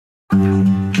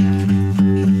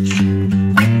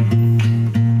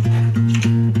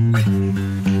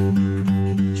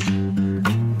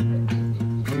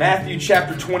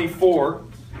chapter 24.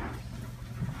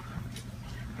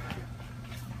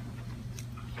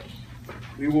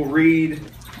 We will read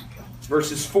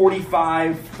verses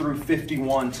 45 through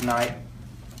 51 tonight.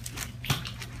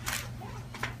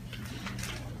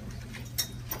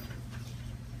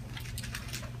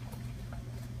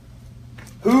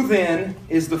 Who then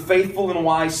is the faithful and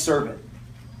wise servant,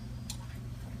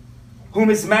 whom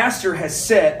his master has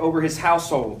set over his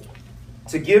household,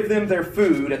 to give them their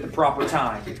food at the proper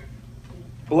time?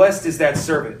 Blessed is that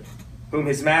servant, whom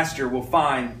his master will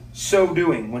find so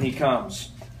doing when he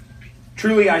comes.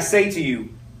 Truly I say to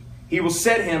you, he will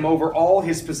set him over all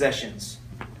his possessions.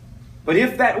 But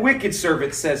if that wicked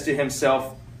servant says to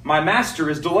himself, my master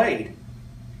is delayed,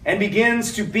 and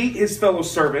begins to beat his fellow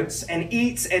servants, and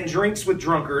eats and drinks with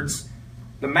drunkards,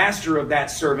 the master of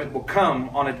that servant will come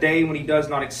on a day when he does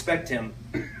not expect him,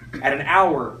 at an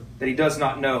hour that he does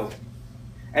not know,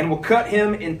 and will cut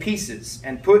him in pieces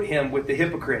and put him with the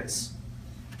hypocrites.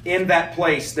 In that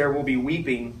place there will be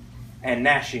weeping and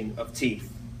gnashing of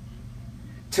teeth.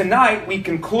 Tonight we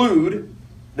conclude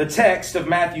the text of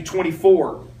Matthew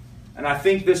 24, and I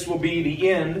think this will be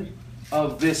the end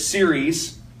of this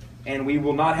series. And we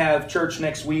will not have church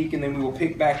next week, and then we will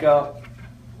pick back up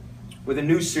with a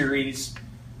new series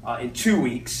in 2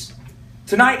 weeks.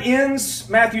 Tonight ends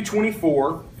Matthew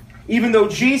 24, even though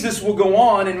Jesus will go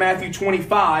on in Matthew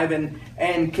 25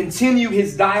 and continue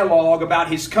his dialogue about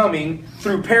his coming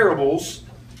through parables.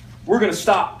 We're going to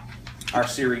stop our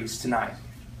series tonight.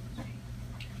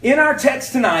 In our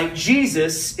text tonight,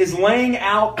 Jesus is laying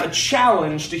out a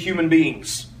challenge to human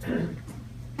beings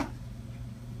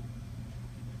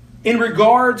in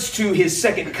regards to his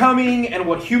second coming and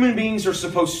what human beings are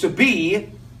supposed to be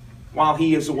while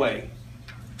he is away.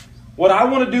 What I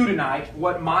want to do tonight,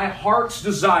 what my heart's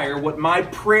desire, what my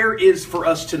prayer is for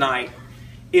us tonight,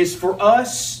 is for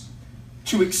us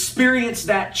to experience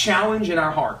that challenge in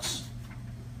our hearts.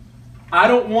 I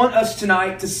don't want us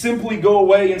tonight to simply go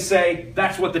away and say,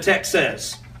 that's what the text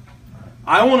says.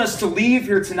 I want us to leave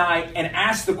here tonight and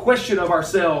ask the question of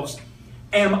ourselves,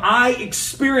 am I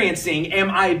experiencing, am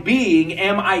I being,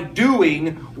 am I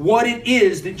doing what it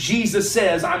is that Jesus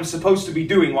says I'm supposed to be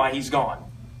doing while he's gone?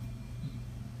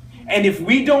 And if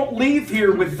we don't leave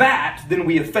here with that, then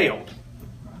we have failed.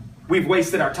 We've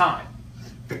wasted our time.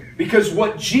 Because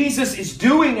what Jesus is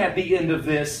doing at the end of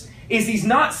this is he's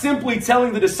not simply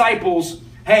telling the disciples,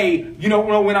 hey, you don't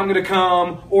know when I'm going to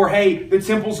come, or hey, the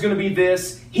temple's going to be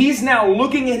this. He's now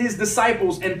looking at his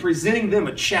disciples and presenting them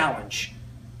a challenge.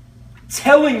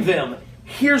 Telling them,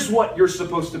 here's what you're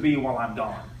supposed to be while I'm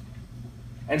gone.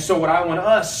 And so what I want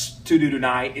us to do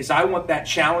tonight is I want that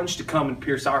challenge to come and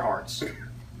pierce our hearts.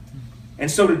 And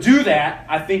so to do that,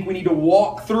 I think we need to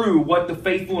walk through what the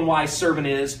faithful and wise servant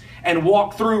is, and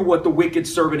walk through what the wicked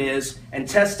servant is, and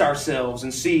test ourselves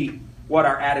and see what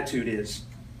our attitude is.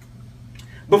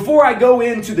 Before I go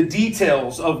into the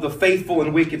details of the faithful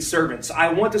and wicked servants,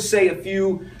 I want to say a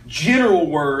few general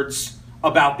words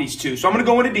about these two. So I'm going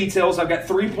to go into details. I've got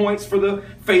 3 points for the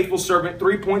faithful servant,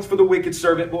 3 points for the wicked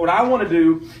servant. But what I want to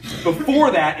do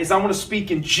before that is I want to speak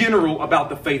in general about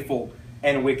the faithful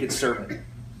and wicked servant.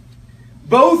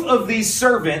 Both of these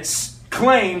servants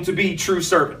claim to be true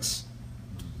servants.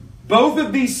 Both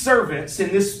of these servants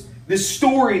in this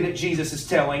story that Jesus is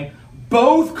telling,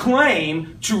 both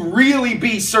claim to really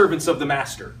be servants of the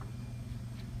master.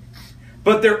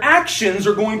 But their actions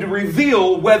are going to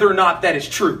reveal whether or not that is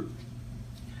true.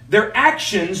 Their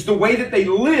actions, the way that they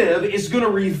live, is going to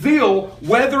reveal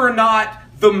whether or not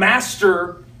the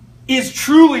master is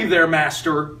truly their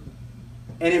master,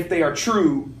 and if they are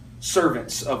true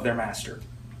servants of their master.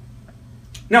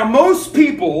 Now, most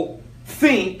people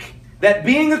think that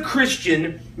being a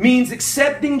Christian means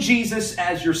accepting Jesus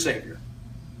as your Savior.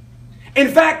 In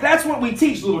fact, that's what we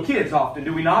teach little kids often,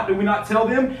 do we not? Do we not tell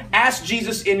them, ask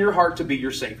Jesus in your heart to be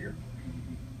your Savior?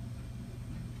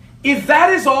 If that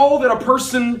is all that a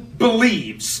person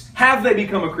believes, have they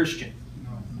become a Christian?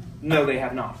 No, they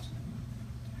have not.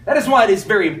 That is why it is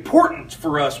very important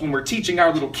for us when we're teaching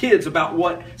our little kids about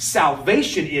what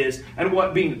salvation is and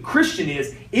what being a Christian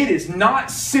is. It is not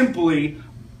simply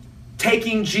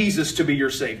taking Jesus to be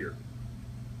your Savior.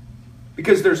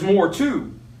 Because there's more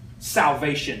to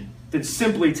salvation than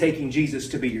simply taking Jesus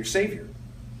to be your Savior.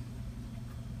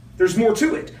 There's more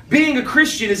to it. Being a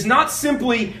Christian is not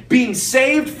simply being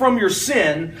saved from your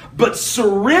sin, but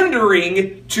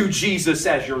surrendering to Jesus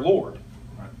as your Lord.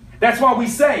 That's why we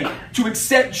say to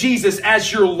accept Jesus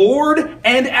as your Lord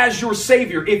and as your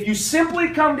Savior. If you simply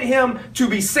come to Him to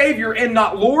be Savior and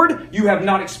not Lord, you have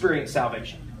not experienced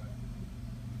salvation.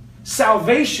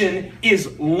 Salvation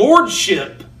is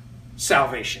Lordship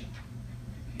salvation.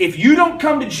 If you don't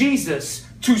come to Jesus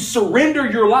to surrender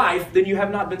your life, then you have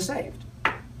not been saved.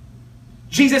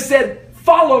 Jesus said,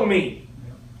 follow me.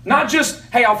 Not just,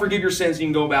 hey, I'll forgive your sins, you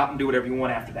can go about and do whatever you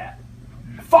want after that.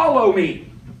 Follow me.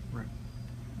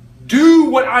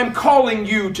 Do what I'm calling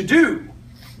you to do.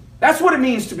 That's what it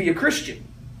means to be a Christian.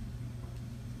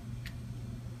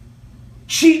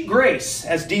 Cheap grace,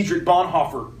 as Dietrich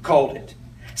Bonhoeffer called it,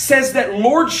 says that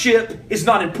lordship is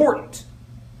not important.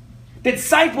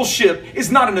 Discipleship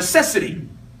is not a necessity.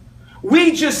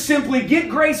 We just simply get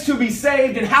grace to be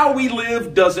saved, and how we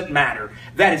live doesn't matter.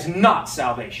 That is not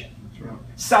salvation. Right.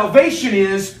 Salvation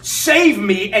is save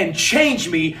me and change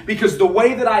me, because the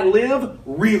way that I live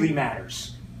really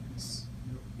matters.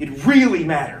 It really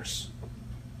matters.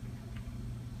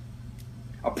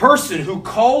 A person who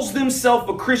calls themselves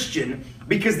a Christian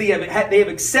because they have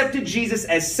accepted Jesus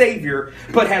as Savior,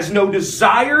 but has no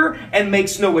desire and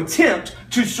makes no attempt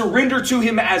to surrender to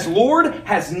Him as Lord,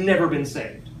 has never been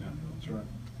saved. Yeah, that's right.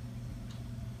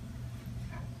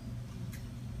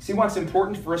 See why it's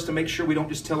important for us to make sure we don't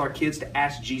just tell our kids to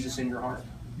ask Jesus in your heart?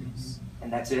 Yes.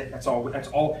 And that's it. That's all. That's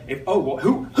all.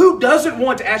 Who doesn't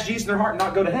want to ask Jesus in their heart and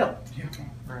not go to hell? Yeah.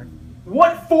 Right.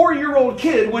 What 4-year-old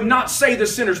kid would not say the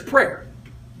sinner's prayer?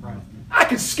 Right. I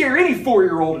could scare any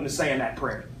 4-year-old into saying that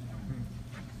prayer.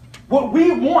 What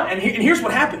we want, and here's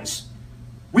what happens.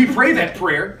 We pray that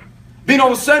prayer. Then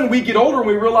all of a sudden we get older and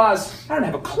we realize, I didn't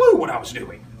have a clue what I was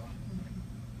doing.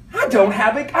 I didn't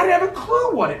have a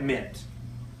clue what it meant.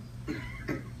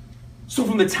 So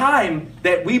from the time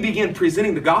that we begin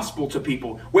presenting the gospel to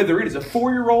people, whether it is a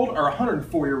 4-year-old or a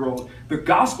 104-year-old, the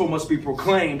gospel must be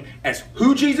proclaimed as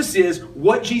who Jesus is,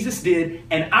 what Jesus did,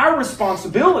 and our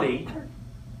responsibility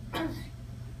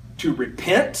to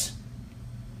repent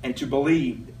and to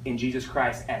believe in Jesus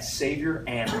Christ as Savior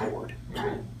and Lord.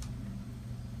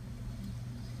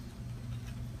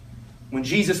 When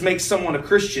Jesus makes someone a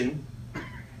Christian,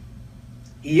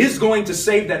 He is going to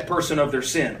save that person of their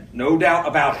sin. No doubt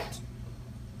about it.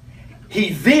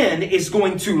 He then is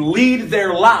going to lead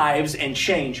their lives and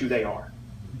change who they are.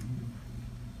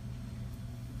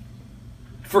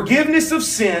 Forgiveness of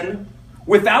sin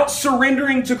without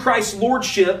surrendering to Christ's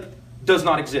Lordship does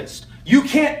not exist. You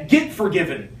can't get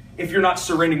forgiven if you're not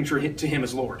surrendering to Him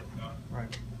as Lord.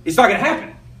 Right. It's not going to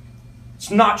happen.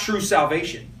 It's not true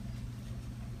salvation.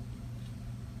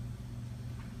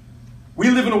 We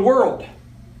live in a world,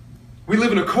 we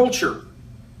live in a culture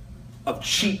of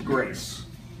cheap grace.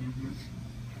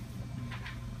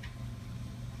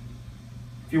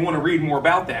 If you want to read more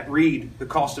about that, read The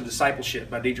Cost of Discipleship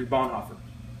by Dietrich Bonhoeffer.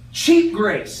 Cheap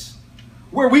grace,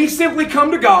 where we simply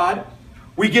come to God,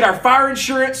 we get our fire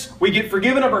insurance, we get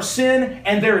forgiven of our sin,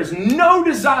 and there is no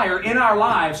desire in our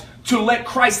lives to let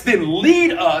Christ then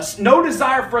lead us, no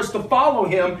desire for us to follow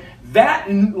Him. That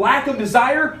lack of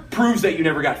desire proves that you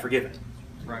never got forgiven.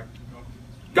 Right.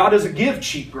 God doesn't give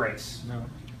cheap grace. No.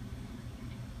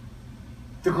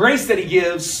 The grace that He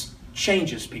gives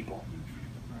changes people.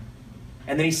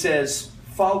 And then He says,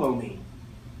 follow me.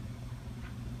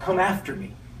 Come after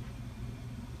me.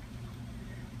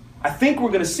 I think we're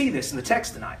going to see this in the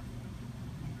text tonight.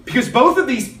 Because both of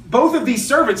these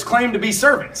servants claim to be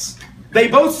servants. They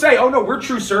both say, oh no, we're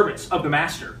true servants of the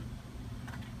Master.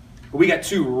 But we got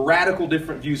two radical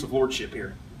different views of lordship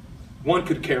here. One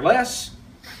could care less,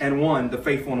 and one, the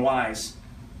faithful and wise.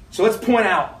 So let's point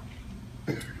out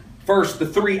first the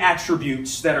 3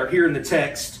 attributes that are here in the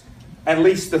text. At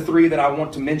least the 3 that I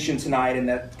want to mention tonight and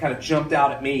that kind of jumped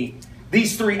out at me.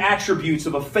 These 3 attributes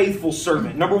of a faithful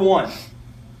servant. Number 1,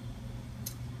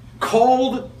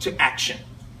 called to action.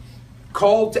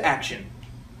 Called to action.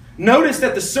 Notice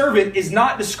that the servant is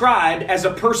not described as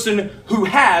a person who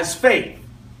has faith.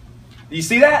 Do you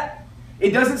see that? It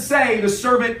doesn't say the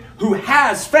servant who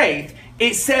has faith.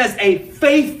 It says a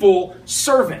faithful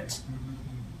servant.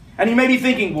 And you may be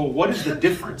thinking, well, what is the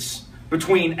difference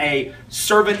between a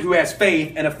servant who has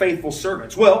faith and a faithful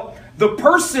servant? Well, the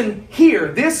person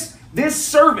here, this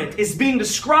servant is being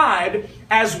described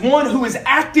as one who is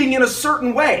acting in a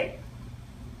certain way.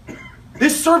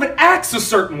 This servant acts a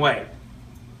certain way.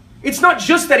 It's not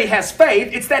just that he has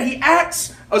faith, it's that he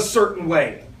acts a certain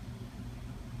way.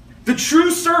 The true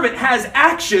servant has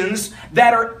actions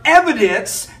that are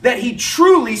evidence that he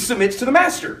truly submits to the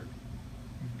Master.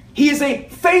 He is a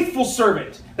faithful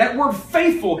servant. That word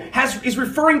faithful is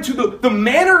referring to the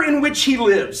manner in which he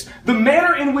lives. The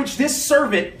manner in which this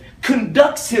servant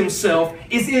conducts himself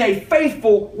is in a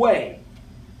faithful way.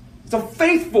 It's a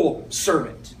faithful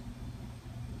servant.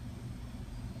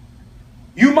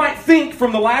 You might think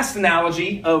from the last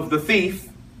analogy of the thief,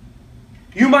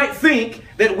 you might think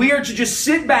that we are to just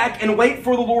sit back and wait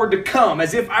for the Lord to come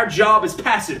as if our job is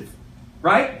passive.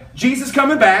 Right? Jesus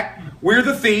coming back, we're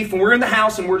the thief, and we're in the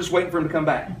house, and we're just waiting for him to come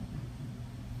back.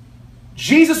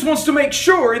 Jesus wants to make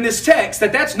sure in this text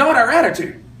that that's not our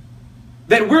attitude.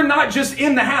 That we're not just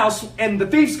in the house and the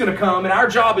thief's going to come and our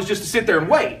job is just to sit there and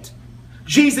wait.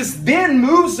 Jesus then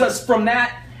moves us from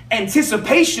that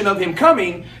anticipation of him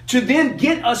coming to then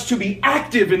get us to be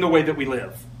active in the way that we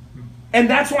live. And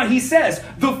that's why he says,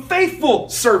 the faithful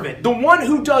servant, the one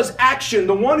who does action,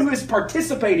 the one who is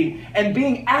participating and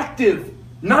being active,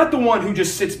 not the one who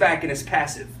just sits back and is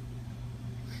passive.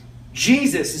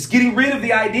 Jesus is getting rid of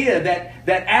the idea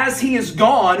that as he is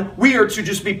gone, we are to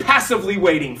just be passively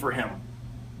waiting for him.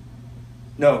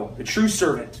 No, the true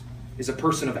servant is a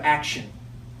person of action.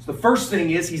 So the first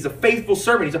thing is he's a faithful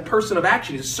servant. He's a person of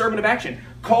action. He's a servant of action.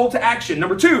 Called to action.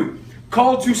 Number two,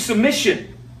 called to submission.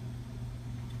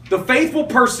 The faithful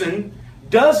person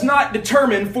does not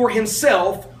determine for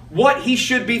himself what he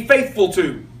should be faithful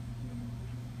to.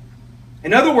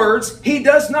 In other words, he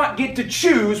does not get to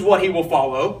choose what he will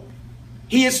follow.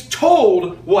 He is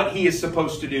told what he is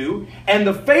supposed to do, and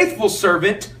the faithful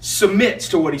servant submits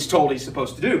to what he's told he's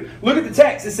supposed to do. Look at the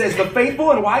text. It says, the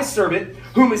faithful and wise servant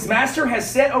whom his master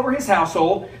has set over his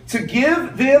household to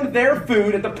give them their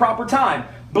food at the proper time.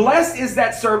 Blessed is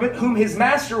that servant whom his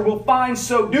master will find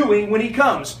so doing when he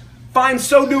comes. Find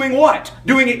so doing what?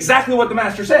 Doing exactly what the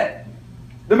master said.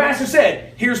 The master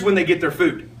said, here's when they get their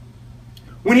food.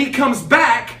 When he comes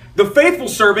back, the faithful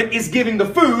servant is giving the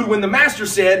food when the master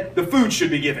said the food should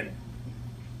be given.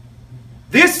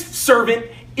 This servant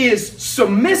is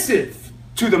submissive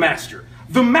to the master.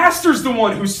 The master's the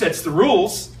one who sets the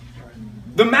rules.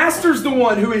 The master's the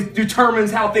one who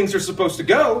determines how things are supposed to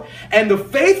go. And the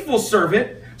faithful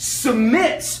servant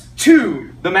submits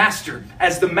to the master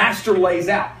as the master lays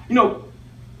out. You know,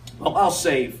 well, I'll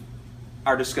save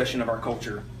our discussion of our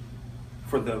culture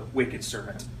for the wicked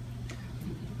servant.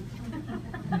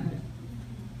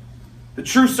 The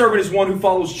true servant is one who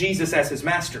follows Jesus as his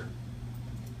master,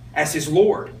 as his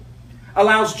Lord,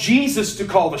 allows Jesus to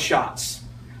call the shots.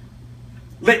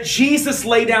 Let Jesus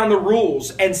lay down the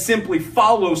rules and simply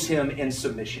follows him in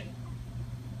submission.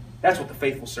 That's what the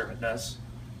faithful servant does.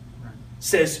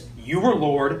 Says, you are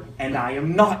Lord and I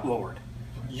am not Lord.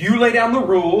 You lay down the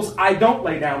rules, I don't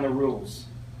lay down the rules.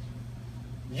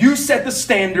 You set the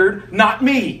standard, not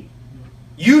me.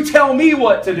 You tell me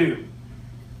what to do.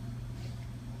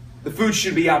 The food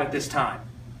should be out at this time.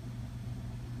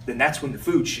 Then that's when the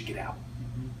food should get out.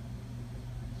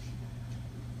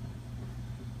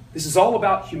 This is all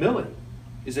about humility,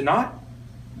 is it not?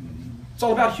 It's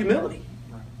all about humility.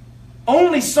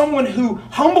 Only someone who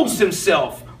humbles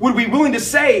himself would be willing to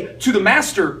say to the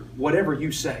master, whatever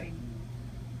you say.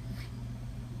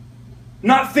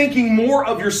 Not thinking more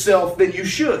of yourself than you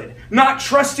should. Not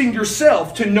trusting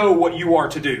yourself to know what you are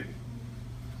to do.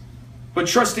 But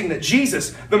trusting that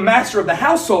Jesus, the master of the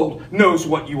household, knows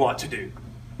what you ought to do.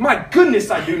 My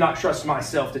goodness, I do not trust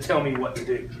myself to tell me what to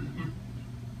do.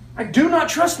 I do not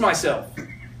trust myself.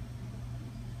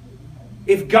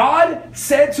 If God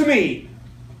said to me,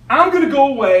 I'm going to go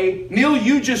away, Neil,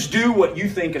 you just do what you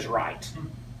think is right,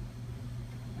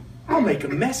 I'll make a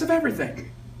mess of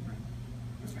everything.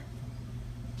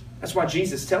 That's why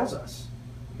Jesus tells us,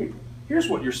 here's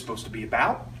what you're supposed to be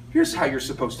about. Here's how you're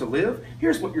supposed to live.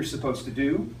 Here's what you're supposed to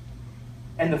do.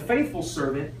 And the faithful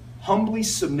servant humbly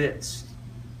submits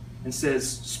and says,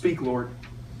 speak, Lord,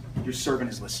 your servant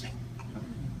is listening.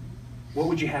 What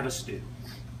would you have us do?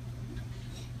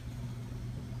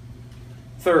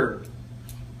 Third,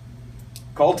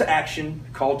 call to action,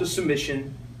 call to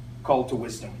submission, call to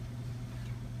wisdom.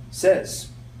 Says,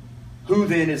 who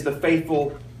then is the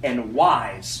faithful and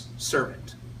wise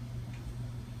servant?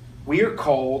 We are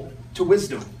called to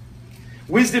wisdom.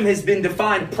 Wisdom has been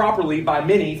defined properly by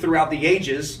many throughout the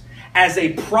ages as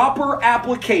a proper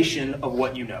application of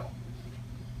what you know.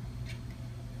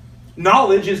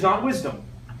 Knowledge is not wisdom.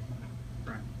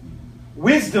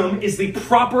 Wisdom is the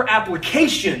proper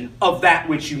application of that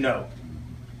which you know.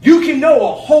 You can know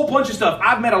a whole bunch of stuff.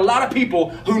 I've met a lot of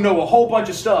people who know a whole bunch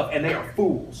of stuff and they are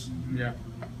fools. Yeah.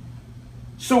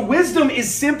 So wisdom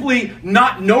is simply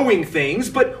not knowing things,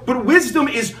 but wisdom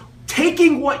is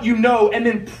taking what you know and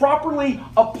then properly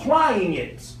applying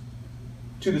it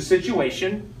to the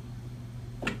situation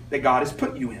that God has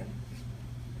put you in.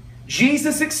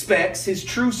 Jesus expects his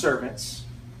true servants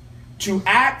to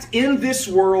act in this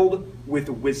world with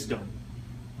wisdom.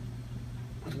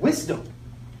 With wisdom.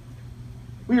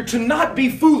 We are to not be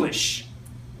foolish.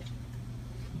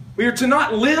 We are to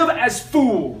not live as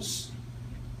fools.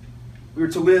 We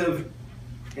are to live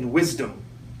in wisdom.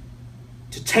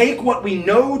 to take what we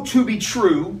know to be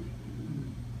true,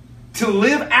 to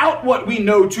live out what we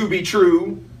know to be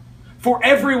true, for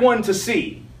everyone to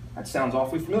see. That sounds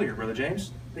awfully familiar, Brother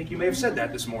James. I think you may have said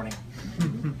that this morning.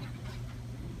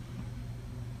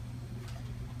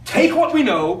 Take what we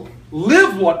know,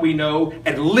 live what we know,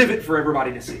 and live it for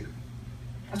everybody to see.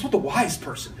 That's what the wise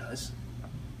person does.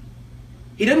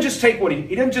 He doesn't just take what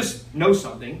he doesn't just know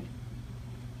something.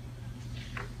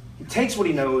 He takes what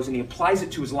he knows and he applies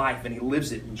it to his life and he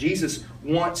lives it. And Jesus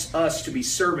wants us to be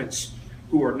servants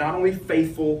who are not only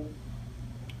faithful,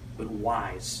 but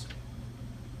wise.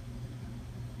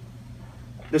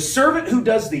 The servant who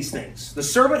does these things, the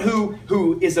servant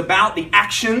who is about the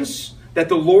actions that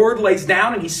the Lord lays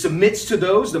down and he submits to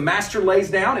those, the master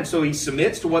lays down, and so he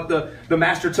submits to what the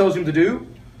master tells him to do.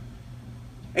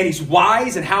 And he's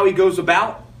wise in how he goes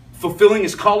about fulfilling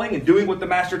his calling and doing what the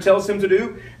master tells him to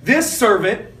do. This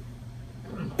servant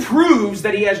proves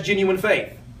that he has genuine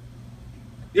faith.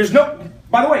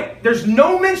 By the way, there's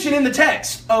no mention in the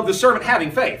text of the servant having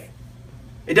faith.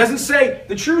 It doesn't say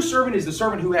the true servant is the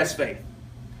servant who has faith.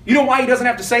 You know why he doesn't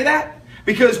have to say that?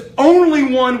 Because only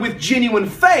one with genuine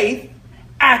faith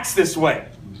acts this way.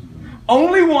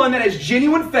 Only one that has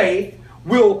genuine faith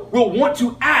will want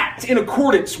to act in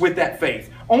accordance with that faith.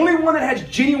 Only one that has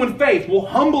genuine faith will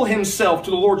humble himself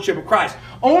to the lordship of Christ.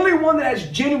 Only one that has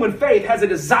genuine faith has a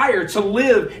desire to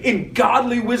live in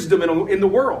godly wisdom in the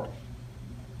world.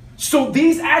 So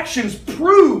these actions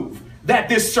prove that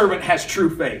this servant has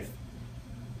true faith.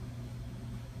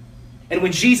 And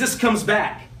when Jesus comes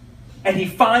back and he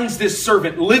finds this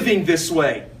servant living this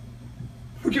way,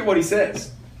 look at what he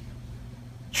says.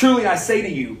 Truly I say to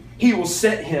you, he will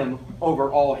set him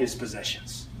over all his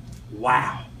possessions.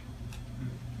 Wow.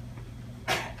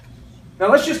 Now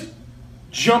let's just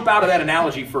jump out of that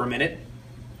analogy for a minute.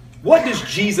 What does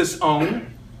Jesus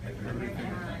own?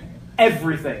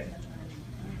 Everything.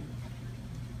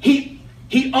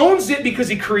 He owns it because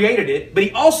he created it, but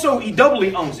he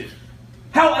doubly owns it.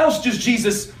 How else does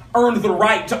Jesus earn the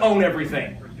right to own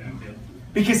everything?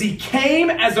 Because he came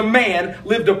as a man,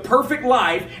 lived a perfect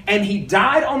life, and he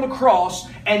died on the cross,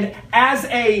 and as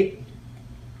an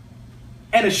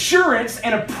assurance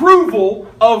and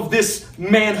approval of this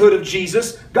manhood of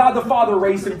Jesus, God the Father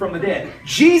raised him from the dead.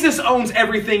 Jesus owns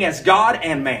everything as God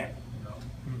and man.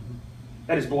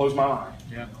 That just blows my mind.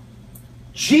 Yeah.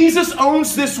 Jesus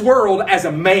owns this world as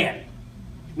a man,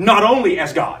 not only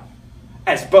as God,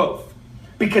 as both.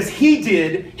 Because he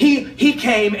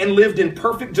came and lived in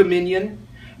perfect dominion.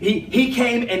 He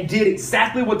came and did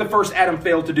exactly what the first Adam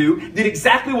failed to do, did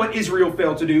exactly what Israel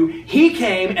failed to do. He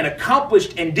came and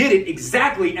accomplished and did it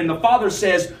exactly, and the Father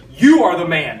says, you are the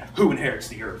man who inherits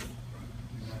the earth.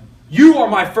 You are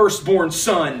my firstborn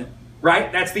son,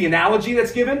 right? That's the analogy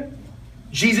that's given.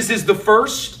 Jesus is the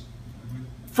first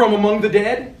from among the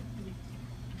dead.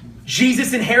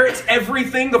 Jesus inherits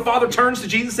everything. The Father turns to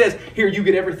Jesus and says, here, you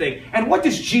get everything. And what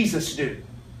does Jesus do?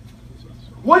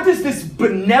 What does this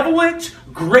benevolent,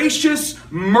 gracious,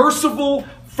 merciful,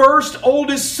 first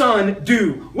oldest son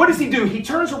do? What does he do? He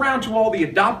turns around to all the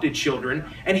adopted children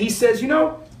and he says, you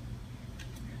know,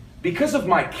 because of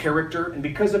my character and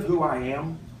because of who I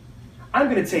am, I'm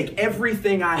going to take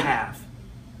everything I have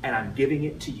and I'm giving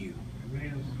it to you.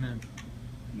 Amen.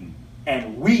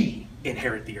 And we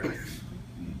inherit the earth.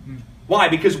 Why?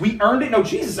 Because we earned it? No,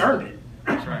 Jesus earned it.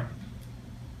 That's right.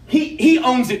 He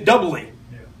owns it doubly.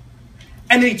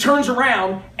 And then he turns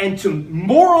around and to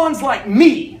morons like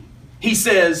me, he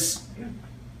says,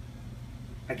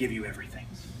 I give you everything.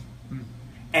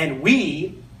 And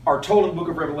we are told in the book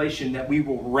of Revelation that we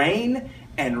will reign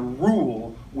and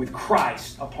rule with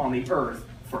Christ upon the earth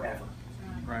forever.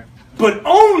 Right. But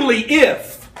only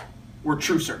if we're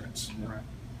true servants. Right.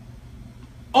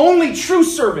 Only true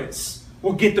servants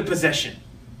will get the possession.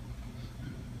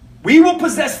 We will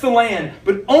possess the land,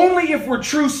 but only if we're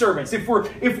true servants, if we're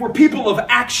people of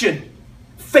action,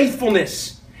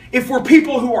 faithfulness, if we're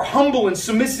people who are humble and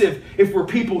submissive, if we're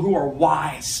people who are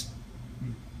wise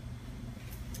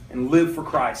and live for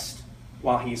Christ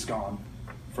while he's gone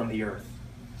from the earth.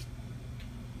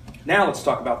 Now let's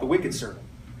talk about the wicked servant.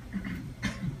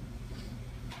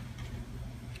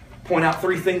 Point out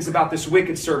three things about this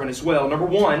wicked servant as well. Number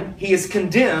one, he is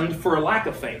condemned for a lack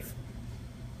of faith.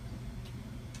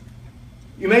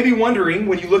 You may be wondering,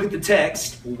 when you look at the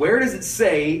text, where does it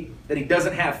say that he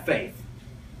doesn't have faith?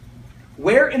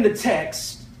 Where in the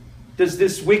text does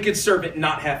this wicked servant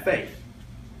not have faith?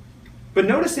 But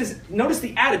notice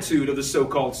the attitude of the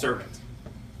so-called servant.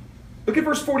 Look at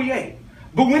verse 48.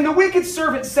 But when the wicked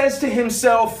servant says to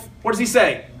himself, what does he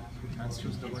say?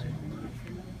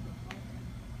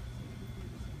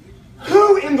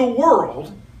 Who in in the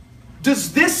world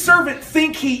does this servant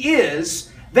think he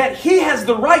is that he has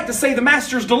the right to say the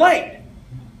master's delayed?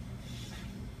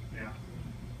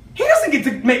 He doesn't get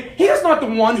to make, he is not the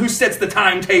one who sets the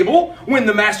timetable when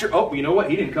the master, oh, you know what?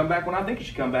 He didn't come back when I think he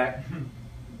should come back.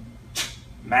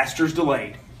 Master's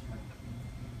delayed.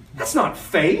 That's not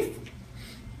faith.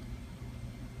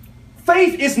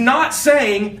 Faith is not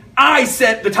saying, I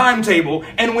set the timetable,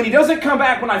 and when he doesn't come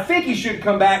back when I think he should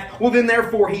come back, well then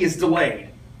therefore he is delayed.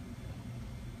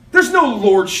 There's no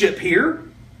lordship here.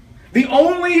 The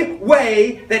only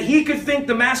way that he could think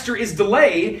the master is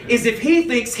delayed is if he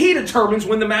thinks he determines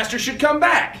when the master should come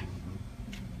back.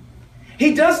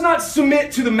 He does not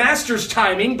submit to the master's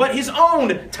timing, but his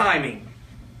own timing.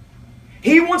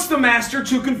 He wants the master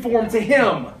to conform to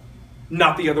him,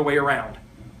 not the other way around.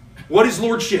 What is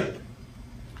lordship?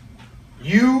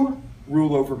 You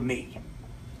rule over me.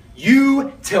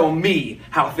 You tell me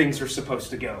how things are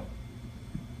supposed to go.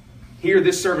 Here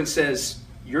this servant says,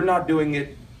 you're not doing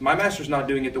it. My master's not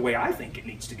doing it the way I think it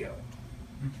needs to go.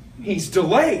 He's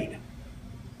delayed.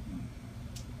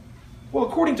 Well,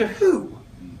 according to who?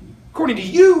 According to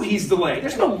you, he's delayed.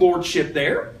 There's no lordship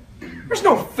there. There's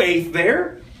no faith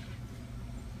there.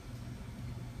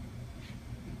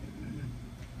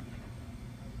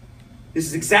 This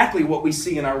is exactly what we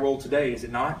see in our world today, is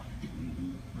it not?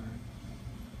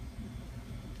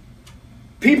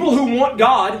 People who want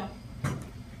God,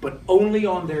 but only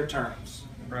on their terms.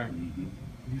 Right.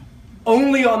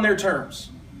 Only on their terms.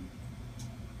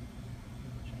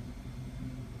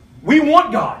 We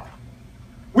want God.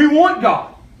 We want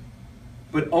God.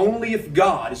 But only if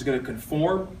God is going to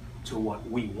conform to what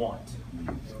we want.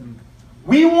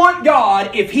 We want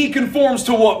God if He conforms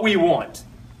to what we want.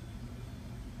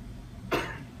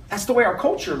 That's the way our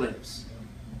culture lives.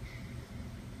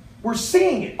 We're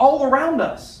seeing it all around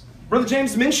us. Brother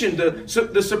James mentioned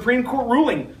the Supreme Court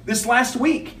ruling this last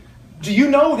week. Do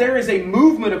you know there is a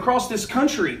movement across this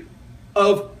country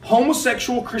of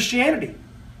homosexual Christianity?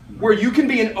 Where you can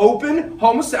be an open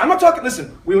homosexual. I'm not talking,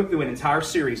 listen, we went through an entire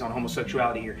series on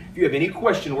homosexuality here. If you have any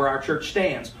question where our church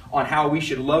stands on how we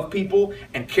should love people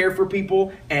and care for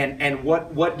people and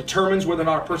what determines whether or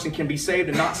not a person can be saved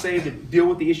and not saved and deal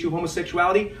with the issue of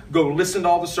homosexuality, go listen to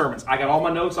all the sermons. I got all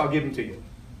my notes, I'll give them to you.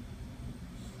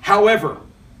 However,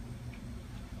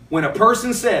 when a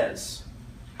person says,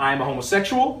 I am a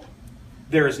homosexual,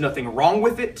 there is nothing wrong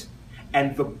with it,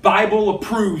 and the Bible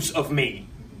approves of me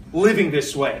living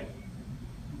this way,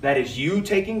 that is you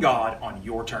taking God on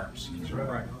your terms. That's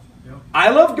right. Yep. I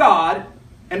love God,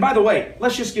 and by the way,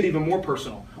 let's just get even more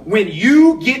personal. When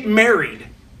you get married,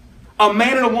 a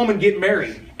man and a woman get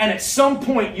married, and at some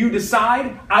point you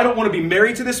decide, I don't want to be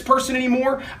married to this person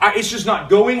anymore, it's just not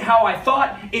going how I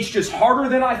thought, it's just harder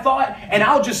than I thought, and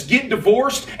I'll just get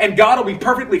divorced, and God will be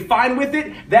perfectly fine with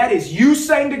it. That is you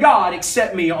saying to God,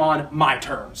 accept me on my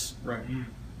terms. Right.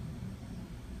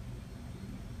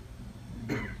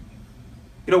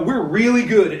 You know, we're really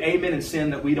good at amen and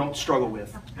sin that we don't struggle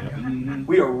with.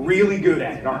 We are really good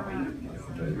at it, aren't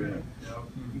we?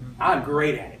 I'm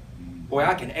great at it. Boy,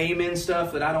 I can amen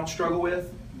stuff that I don't struggle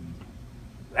with.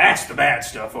 That's the bad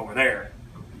stuff over there.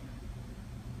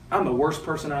 I'm the worst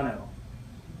person I know.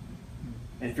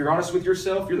 And if you're honest with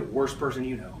yourself, you're the worst person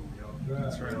you know.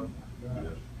 That's right.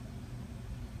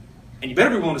 And you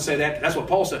better be willing to say that, because that's what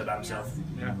Paul said about himself.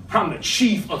 Yeah. I'm the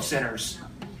chief of sinners.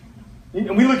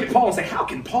 And we look at Paul and say, how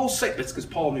can Paul say this? Because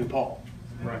Paul knew Paul.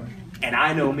 Right. And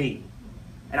I know me.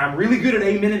 And I'm really good at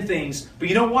amen and things. But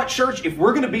you know what, church? If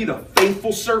we're going to be the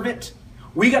faithful servant,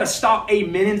 we got to stop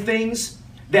amen and things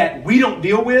that we don't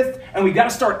deal with. And we got to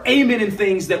start amen in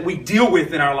things that we deal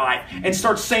with in our life. And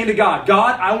start saying to God,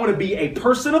 God, I want to be a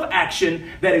person of action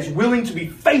that is willing to be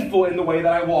faithful in the way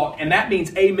that I walk. And that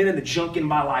means amen in the junk in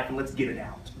my life. And let's get it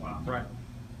out. Wow. Right.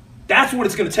 That's what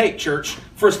it's going to take, church,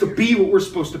 for us to be what we're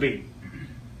supposed to be.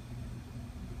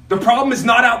 The problem is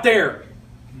not out there.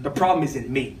 The problem is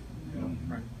in me.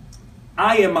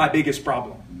 I am my biggest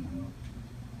problem.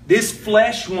 This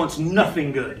flesh wants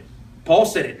nothing good. Paul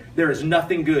said it. There is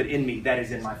nothing good in me that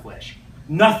is in my flesh.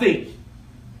 Nothing.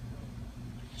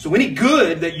 So any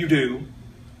good that you do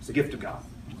is a gift of God.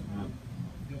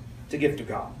 It's a gift of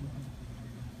God.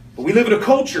 But we live in a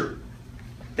culture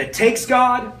that takes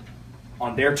God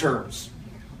on their terms.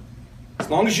 As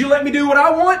long as you let me do what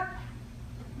I want,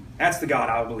 that's the God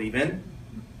I believe in.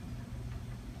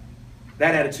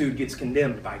 That attitude gets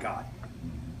condemned by God.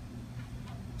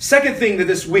 Second thing that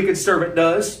this wicked servant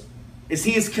does is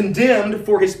he is condemned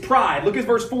for his pride. Look at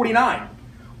verse 49.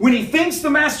 When he thinks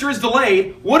the master is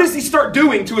delayed, what does he start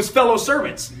doing to his fellow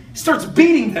servants? He starts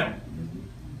beating them.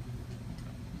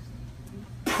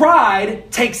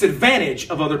 Pride takes advantage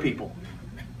of other people.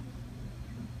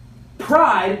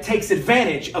 Pride takes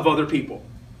advantage of other people.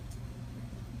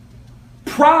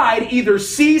 Pride either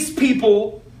sees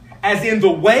people as in the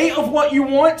way of what you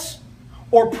want,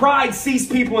 or pride sees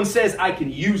people and says, I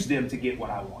can use them to get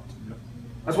what I want.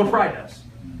 That's what pride does.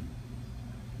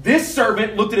 This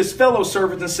servant looked at his fellow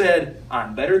servants and said,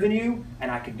 I'm better than you, and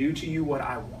I can do to you what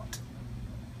I want.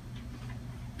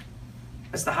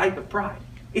 That's the height of pride.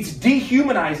 It's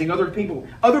dehumanizing other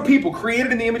people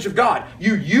created in the image of God.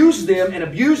 You use them and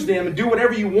abuse them and do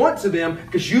whatever you want to them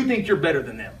because you think you're better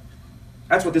than them.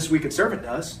 That's what this wicked servant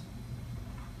does.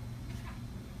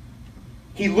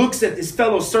 He looks at his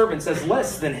fellow servants as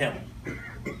less than him.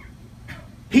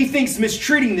 He thinks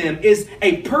mistreating them is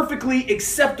a perfectly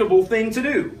acceptable thing to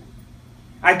do.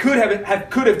 I could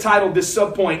have titled this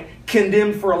subpoint,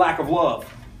 Condemned for a Lack of Love.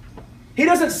 He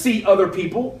doesn't see other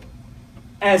people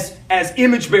as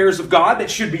image bearers of God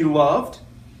that should be loved.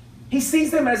 He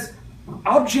sees them as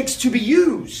objects to be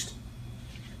used.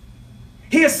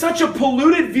 He has such a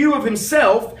polluted view of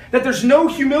himself that there's no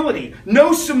humility,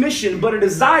 no submission, but a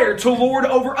desire to lord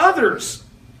over others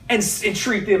and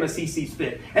treat them as he sees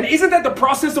fit. And isn't that the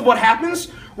process of what happens?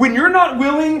 When you're not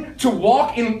willing to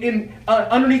walk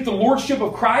underneath the lordship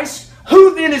of Christ,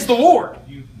 who then is the Lord?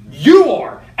 You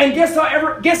are. And guess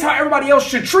how everybody else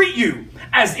should treat you?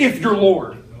 As if you're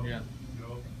Lord.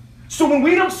 So when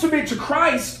we don't submit to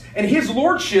Christ and his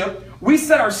lordship, we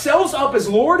set ourselves up as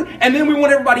Lord, and then we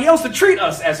want everybody else to treat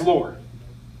us as Lord.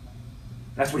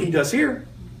 That's what he does here.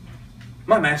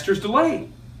 My master's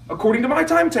delayed, according to my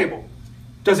timetable.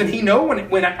 Doesn't he know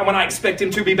when I expect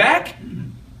him to be back?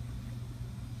 And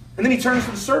then he turns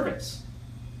to the servants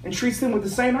and treats them with the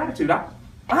same attitude.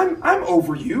 I'm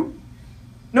over you.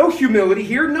 No humility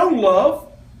here, no love.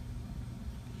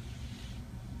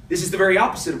 This is the very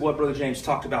opposite of what Brother James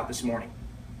talked about this morning.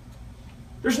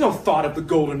 There's no thought of the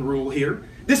golden rule here.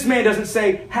 This man doesn't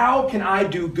say, how can I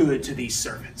do good to these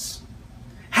servants?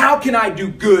 How can I do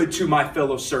good to my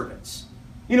fellow servants?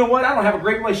 You know what? I don't have a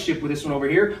great relationship with this one over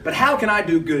here, but how can I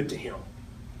do good to him?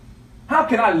 How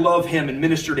can I love him and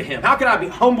minister to him? How can I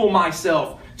humble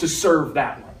myself to serve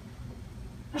that one?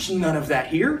 There's none of that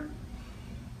here.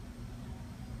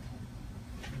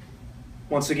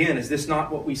 Once again, is this not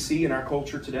what we see in our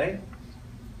culture today?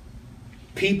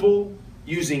 People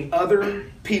using other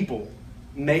people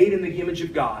made in the image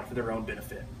of God for their own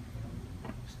benefit.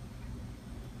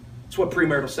 That's what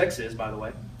premarital sex is, by the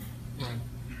way.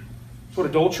 That's what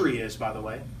adultery is, by the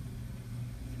way.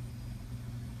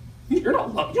 You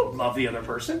don't love the other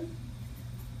person.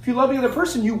 If you love the other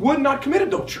person, you would not commit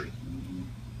adultery.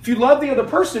 If you love the other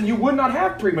person, you would not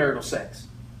have premarital sex.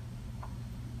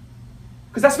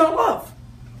 Because that's not love.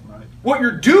 Right. What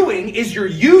you're doing is you're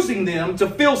using them to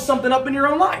fill something up in your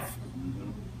own life.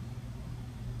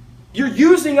 You're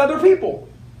using other people.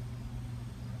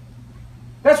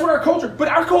 That's what our culture, but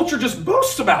our culture just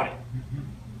boasts about it.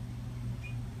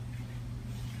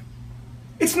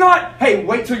 It's not, hey,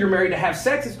 wait till you're married to have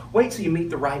sex. It's wait till you meet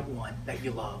the right one that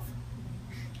you love.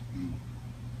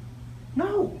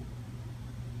 No.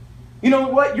 You know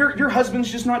what? Your husband's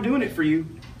just not doing it for you.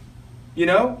 You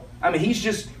know? I mean, he's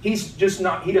just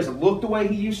not, he doesn't look the way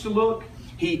he used to look.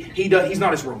 He's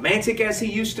not as romantic as he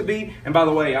used to be. And by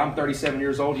the way, I'm 37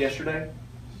 years old yesterday.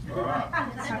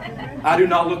 I do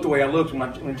not look the way I looked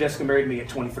when Jessica married me at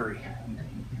 23.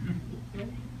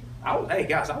 Hey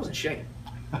guys, I was in shape.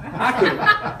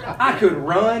 I could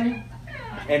run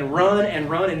and run and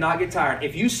run and not get tired.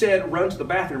 If you said run to the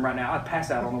bathroom right now, I'd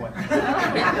pass out on the way.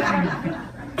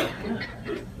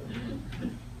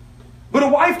 But a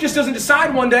wife just doesn't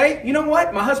decide one day, you know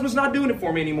what? My husband's not doing it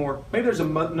for me anymore. Maybe there's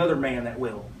another man that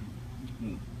will.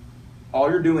 All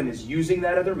you're doing is using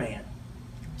that other man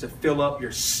to fill up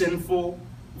your sinful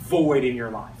void in your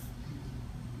life.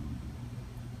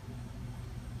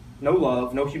 No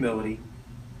love, no humility.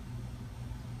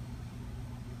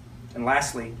 And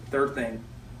lastly, third thing,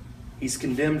 he's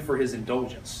condemned for his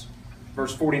indulgence.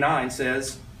 Verse 49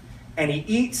 says, and he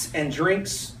eats and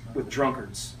drinks with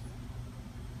drunkards.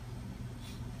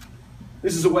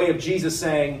 This is a way of Jesus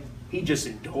saying he just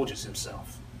indulges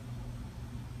himself.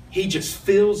 He just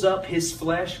fills up his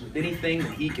flesh with anything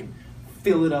that he can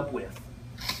fill it up with.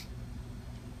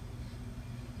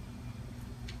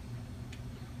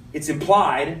 It's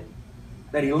implied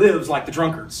that he lives like the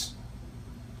drunkards.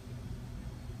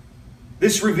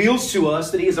 This reveals to us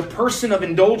that he is a person of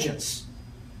indulgence.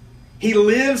 He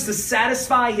lives to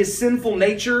satisfy his sinful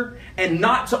nature and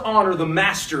not to honor the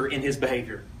master in his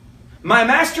behavior. My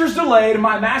master's delayed,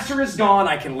 my master is gone.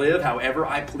 I can live however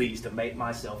I please to make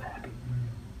myself happy.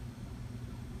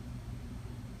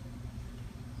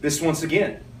 This, once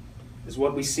again, is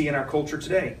what we see in our culture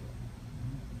today.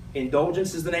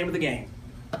 Indulgence is the name of the game.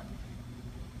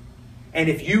 And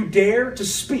if you dare to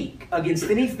speak against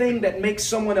anything that makes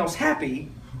someone else happy,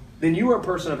 then you are a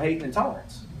person of hate and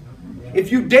intolerance.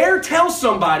 If you dare tell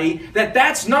somebody that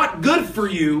that's not good for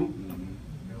you,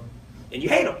 then you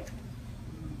hate them.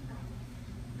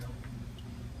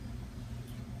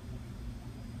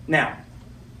 Now,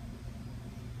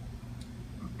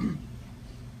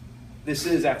 this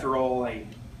is, after all, a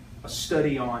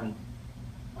study on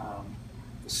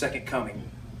the second coming.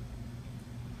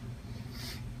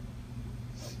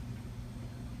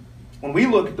 When we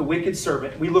look at the wicked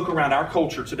servant, we look around our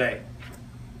culture today,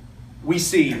 we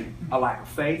see a lack of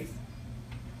faith,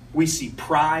 we see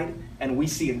pride, and we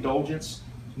see indulgence,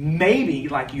 maybe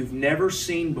like you've never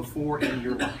seen before in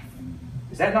your life.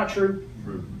 Is that not true?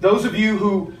 True. Those of you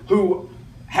who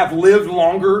have lived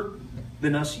longer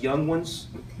than us young ones,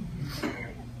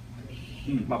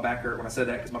 my back hurt when I said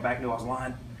that because my back knew I was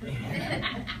lying.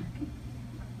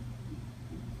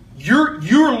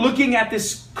 You're looking at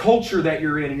this culture that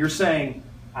you're in and you're saying,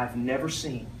 I've never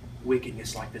seen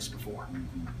wickedness like this before.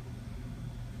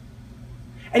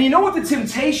 And you know what the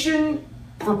temptation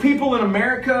for people in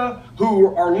America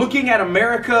who are looking at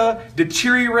America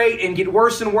deteriorate and get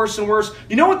worse and worse and worse,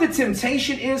 you know what the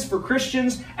temptation is for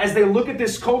Christians as they look at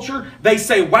this culture? They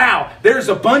say, wow, there's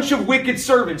a bunch of wicked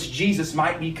servants. Jesus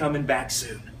might be coming back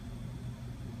soon.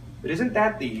 But isn't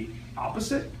that the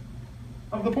opposite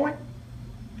of the point?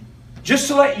 Just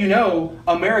to let you know,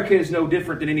 America is no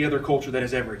different than any other culture that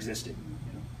has ever existed.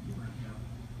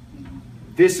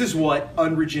 This is what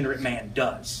unregenerate man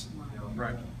does.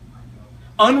 Right.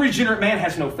 Unregenerate man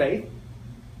has no faith.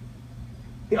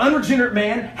 The unregenerate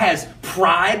man has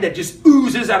pride that just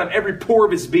oozes out of every pore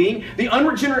of his being. The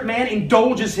unregenerate man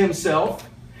indulges himself.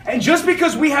 And just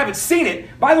because we haven't seen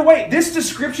it, by the way, this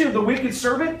description of the wicked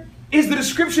servant is the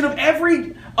description of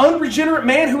every unregenerate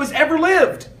man who has ever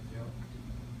lived.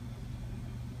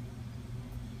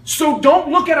 So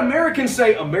don't look at America and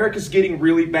say, America's getting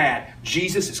really bad.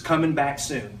 Jesus is coming back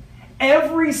soon.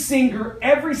 Every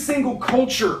single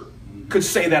culture could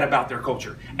say that about their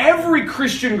culture. Every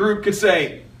Christian group could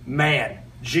say, man,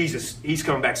 Jesus, he's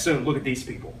coming back soon. Look at these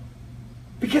people.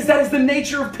 Because that is the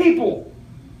nature of people.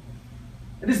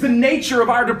 It is the nature of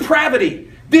our depravity.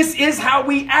 This is how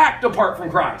we act apart from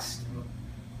Christ.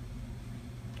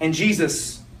 And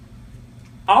Jesus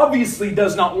obviously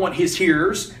does not want his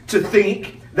hearers to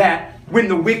think that when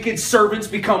the wicked servants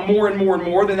become more and more and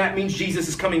more, then that means Jesus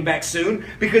is coming back soon.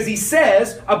 Because he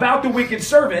says about the wicked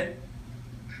servant,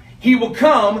 he will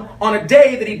come on a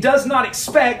day that he does not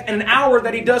expect and an hour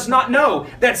that he does not know.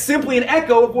 That's simply an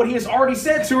echo of what he has already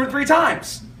said 2 or 3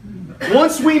 times.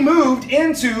 Once we moved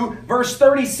into verse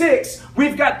 36,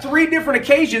 we've got 3 different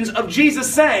occasions of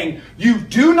Jesus saying, you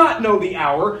do not know the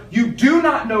hour, you do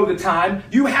not know the time,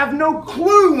 you have no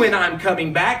clue when I'm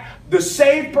coming back. The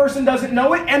saved person doesn't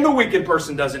know it, and the wicked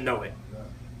person doesn't know it.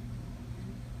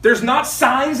 There's not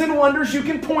signs and wonders you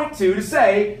can point to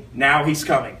say, now he's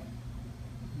coming.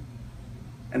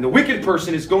 And the wicked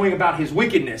person is going about his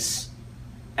wickedness,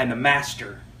 and the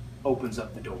master opens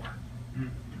up the door.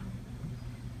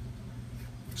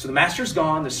 So the master's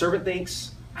gone. The servant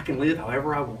thinks, I can live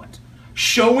however I want.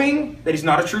 Showing that he's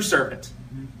not a true servant.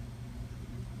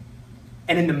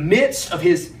 And in the midst of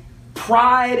his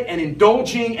pride and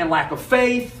indulging and lack of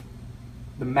faith,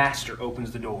 the master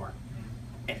opens the door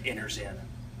and enters in.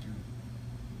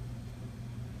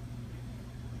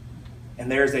 And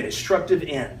there's a destructive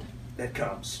end that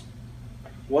comes.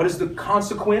 What is the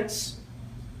consequence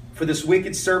for this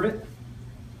wicked servant?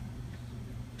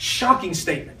 Shocking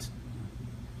statement.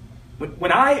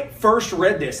 When I first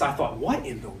read this, I thought, what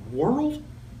in the world?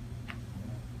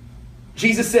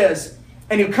 Jesus says,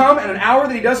 and he'll come at an hour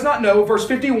that he does not know, verse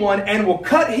 51, and will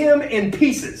cut him in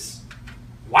pieces.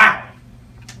 Wow.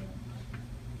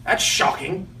 That's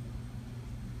shocking.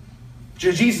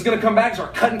 Jesus is going to come back and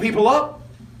start cutting people up?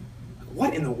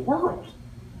 What in the world?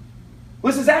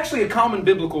 Well, this is actually a common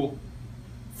biblical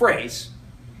phrase.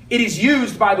 It is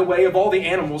used, by the way, of all the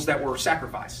animals that were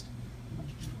sacrificed.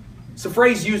 It's a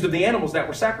phrase used of the animals that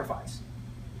were sacrificed.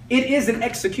 It is an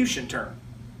execution term.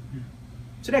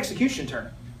 It's an execution term.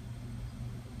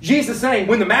 Jesus is saying,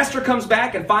 when the master comes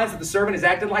back and finds that the servant has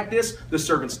acted like this, the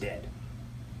servant's dead.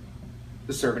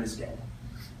 The servant is dead.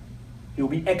 He will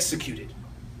be executed.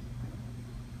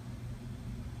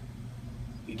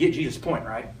 You get Jesus' point,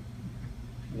 right?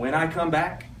 When I come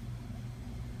back,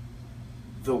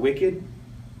 the wicked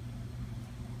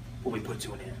will be put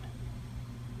to an end.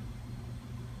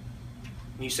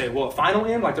 And you say, well, a final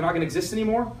end, like they're not going to exist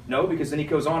anymore? No, because then he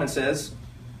goes on and says,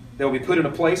 They'll be put in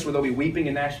a place where they'll be weeping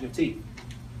and gnashing of teeth.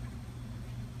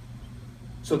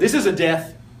 So this is a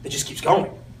death that just keeps going.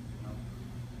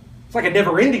 It's like a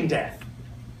never-ending death.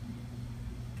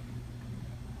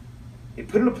 They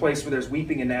put in a place where there's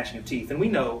weeping and gnashing of teeth. And we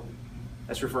know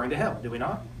that's referring to hell, do we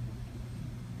not?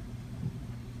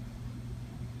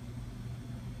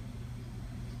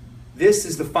 This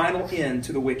is the final end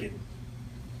to the wicked.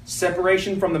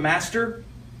 Separation from the Master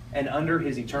and under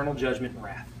his eternal judgment and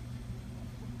wrath.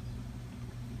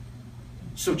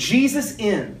 So Jesus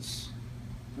ends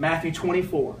Matthew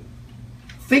 24.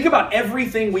 Think about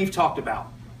everything we've talked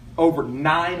about over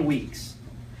 9 weeks.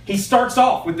 He starts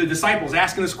off with the disciples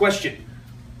asking this question.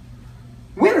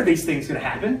 When are these things going to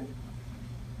happen?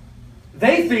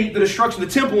 They think the destruction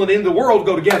of the temple and the end of the world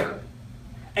go together.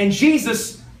 And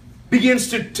Jesus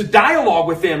begins to dialogue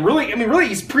with them. Really,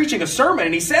 he's preaching a sermon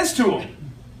and he says to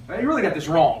them, you really got this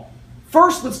wrong.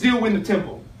 First, let's deal with the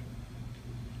temple.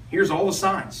 Here's all the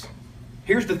signs.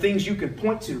 Here's the things you can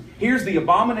point to. Here's the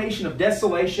abomination of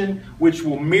desolation, which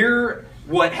will mirror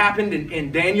what happened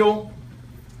in Daniel.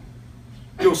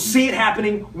 You'll see it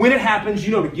happening. When it happens,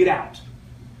 you know to get out.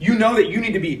 You know that you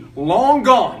need to be long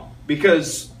gone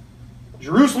because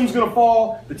Jerusalem's going to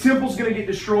fall, the temple's going to get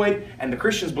destroyed, and the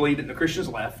Christians believed it and the Christians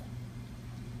left.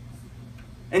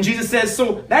 And Jesus says,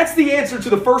 so that's the answer to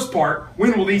the first part.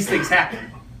 When will these things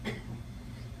happen?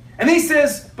 And then he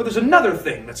says, but there's another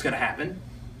thing that's going to happen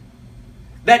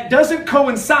that doesn't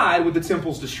coincide with the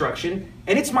temple's destruction,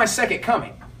 and it's my second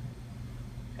coming.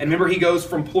 And remember, he goes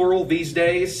from plural, these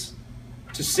days,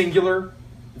 to singular,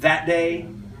 that day,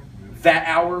 that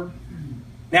hour.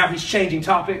 Now he's changing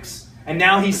topics, and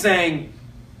now he's saying,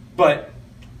 but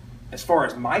as far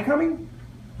as my coming,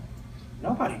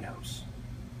 nobody knows.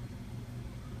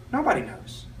 Nobody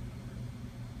knows.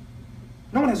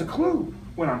 No one has a clue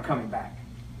when I'm coming back.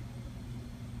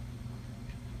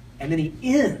 And then he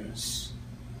ends.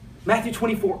 Matthew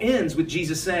 24 ends with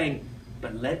Jesus saying,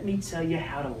 but let me tell you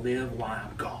how to live while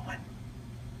I'm gone.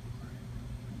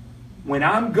 When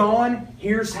I'm gone,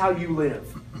 here's how you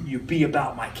live. You be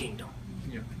about my kingdom.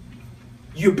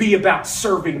 You be about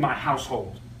serving my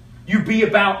household. You be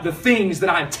about the things that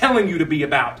I'm telling you to be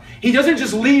about. He doesn't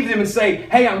just leave them and say,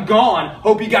 hey, I'm gone.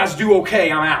 Hope you guys do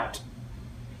okay. I'm out.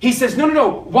 He says,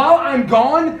 no. While I'm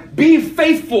gone, be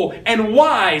faithful and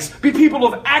wise. Be people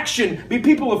of action. Be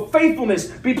people of faithfulness.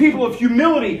 Be people of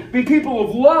humility. Be people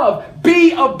of love.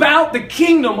 Be about the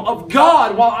kingdom of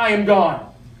God while I am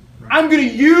gone. I'm going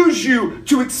to use you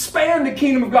to expand the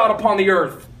kingdom of God upon the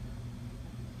earth.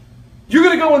 You're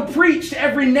going to go and preach to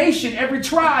every nation, every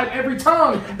tribe, every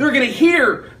tongue. They're going to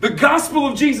hear the gospel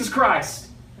of Jesus Christ.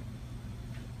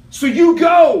 So you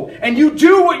go and you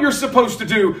do what you're supposed to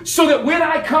do so that when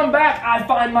I come back, I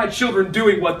find my children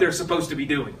doing what they're supposed to be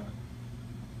doing.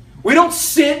 We don't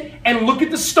sit and look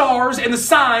at the stars and the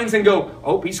signs and go,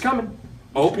 oh, he's coming.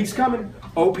 Oh, he's coming.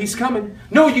 Oh, he's coming.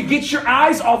 No, you get your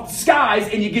eyes off the skies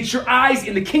and you get your eyes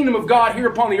in the kingdom of God here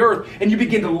upon the earth and you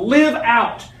begin to live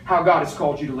out how God has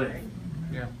called you to live.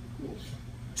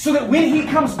 So that when he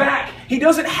comes back, he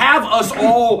doesn't have us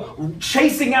all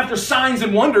chasing after signs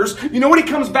and wonders. You know what he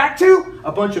comes back to?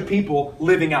 A bunch of people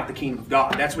living out the kingdom of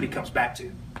God. That's what he comes back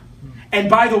to.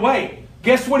 And by the way,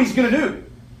 guess what he's going to do?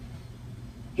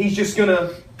 He's just going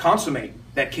to consummate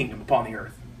that kingdom upon the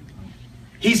earth.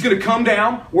 He's going to come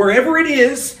down wherever it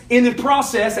is in the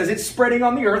process as it's spreading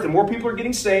on the earth and more people are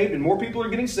getting saved and more people are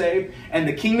getting saved and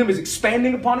the kingdom is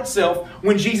expanding upon itself.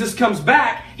 When Jesus comes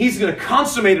back, he's going to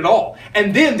consummate it all.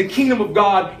 And then the kingdom of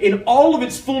God in all of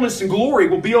its fullness and glory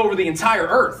will be over the entire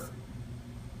earth.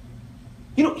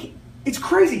 You know, it's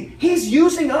crazy. He's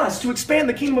using us to expand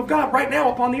the kingdom of God right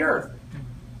now upon the earth.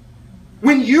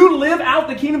 When you live out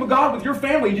the kingdom of God with your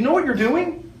family, you know what you're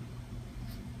doing?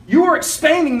 You are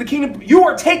expanding the kingdom. You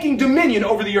are taking dominion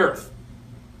over the earth.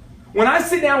 When I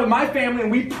sit down with my family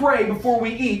and we pray before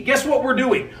we eat, guess what we're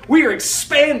doing? We are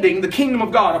expanding the kingdom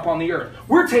of God upon the earth.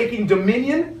 We're taking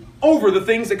dominion over the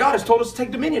things that God has told us to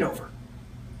take dominion over.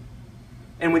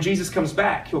 And when Jesus comes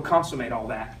back, he'll consummate all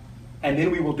that. And then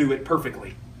we will do it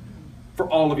perfectly for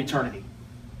all of eternity.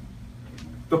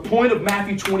 The point of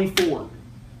Matthew 24,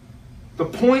 the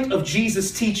point of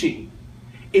Jesus' teaching,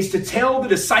 is to tell the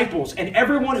disciples and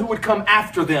everyone who would come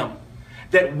after them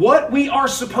that what we are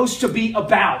supposed to be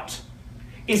about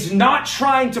is not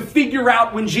trying to figure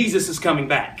out when Jesus is coming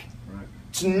back. Right.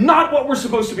 It's not what we're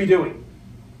supposed to be doing.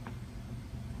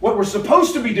 What we're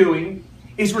supposed to be doing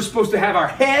is we're supposed to have our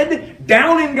head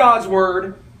down in God's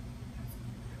Word,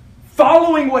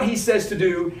 following what He says to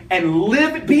do,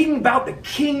 and being about the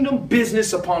kingdom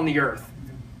business upon the earth.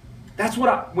 That's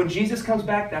what when Jesus comes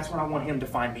back, that's what I want Him to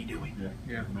find me doing.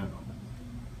 Yeah.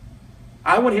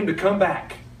 I want him to come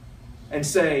back and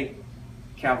say,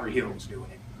 Calvary Hill's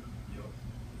doing it.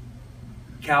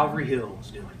 Calvary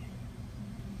Hill's doing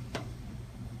it.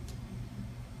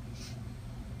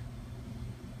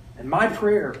 And my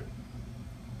prayer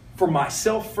for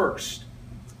myself first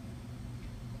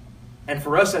and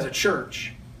for us as a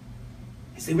church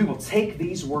is that we will take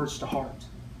these words to heart.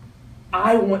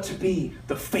 I want to be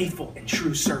the faithful and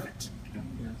true servant.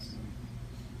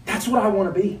 That's what I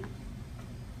want to be.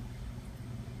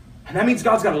 And that means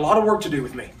God's got a lot of work to do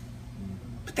with me.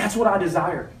 But that's what I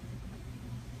desire.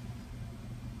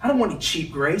 I don't want any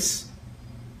cheap grace.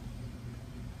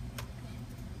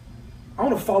 I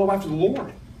want to follow after the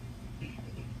Lord.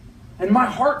 And my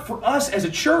heart for us as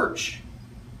a church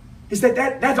is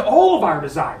that's all of our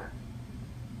desire.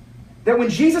 That when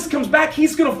Jesus comes back,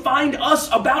 He's going to find us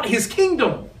about His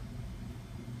kingdom.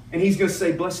 And He's going to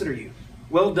say, blessed are you.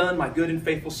 Well done, my good and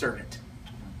faithful servant.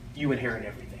 You inherit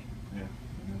everything.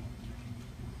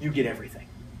 You get everything.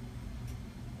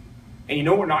 And you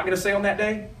know what we're not going to say on that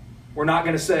day? We're not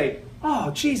going to say, oh,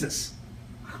 Jesus,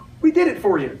 we did it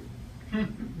for you.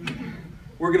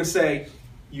 We're going to say,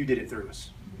 you did it through us.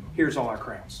 Here's all our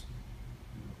crowns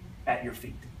at your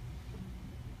feet.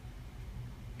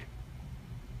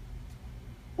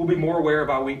 We'll be more aware of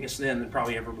our weakness then than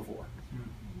probably ever before.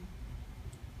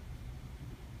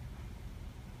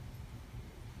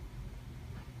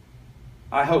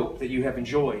 I hope that you have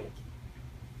enjoyed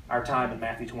our time in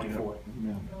Matthew 24.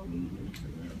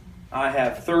 I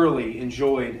have thoroughly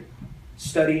enjoyed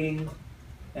studying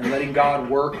and letting God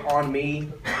work on me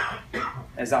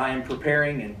as I am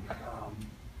preparing and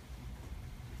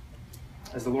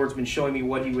as the Lord's been showing me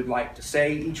what He would like to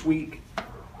say each week.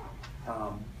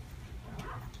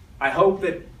 I hope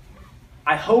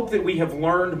that we have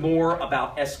learned more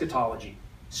about eschatology,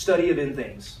 study of end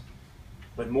things.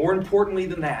 But more importantly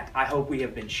than that, I hope we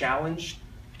have been challenged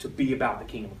to be about the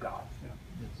kingdom of God.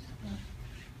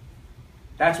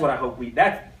 That's what I hope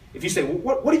if you say,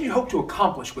 well, what did you hope to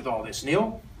accomplish with all this,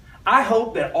 Neil? I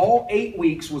hope that all 8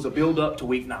 weeks was a build-up to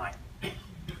week 9.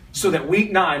 So that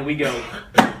week 9 we go,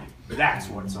 that's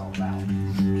what it's all about.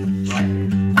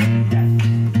 Right?